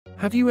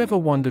Have you ever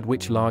wondered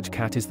which large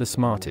cat is the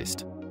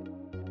smartest?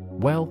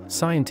 Well,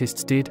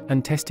 scientists did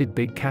and tested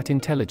big cat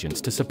intelligence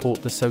to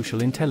support the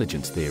social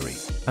intelligence theory,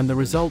 and the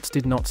results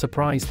did not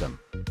surprise them.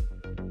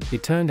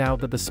 It turned out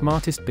that the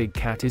smartest big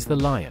cat is the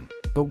lion.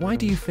 But why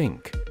do you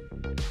think?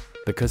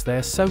 Because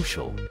they're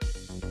social.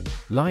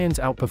 Lions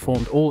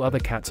outperformed all other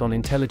cats on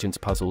intelligence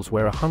puzzles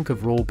where a hunk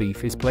of raw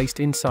beef is placed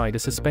inside a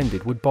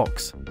suspended wood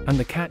box, and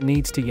the cat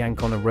needs to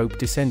yank on a rope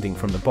descending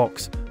from the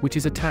box, which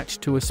is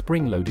attached to a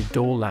spring-loaded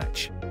door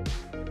latch.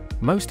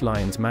 Most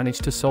lions manage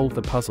to solve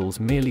the puzzles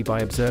merely by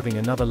observing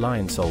another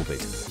lion solve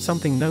it,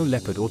 something no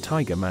leopard or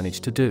tiger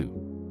managed to do.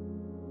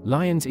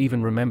 Lions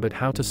even remembered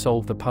how to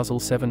solve the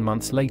puzzle 7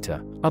 months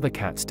later, other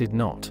cats did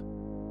not.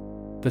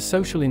 The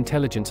social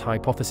intelligence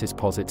hypothesis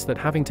posits that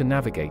having to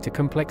navigate a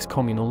complex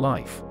communal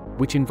life,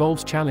 which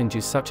involves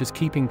challenges such as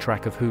keeping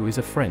track of who is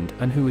a friend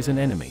and who is an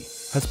enemy,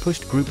 has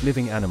pushed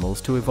group-living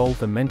animals to evolve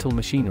the mental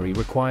machinery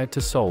required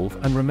to solve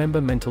and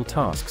remember mental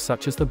tasks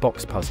such as the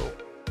box puzzle.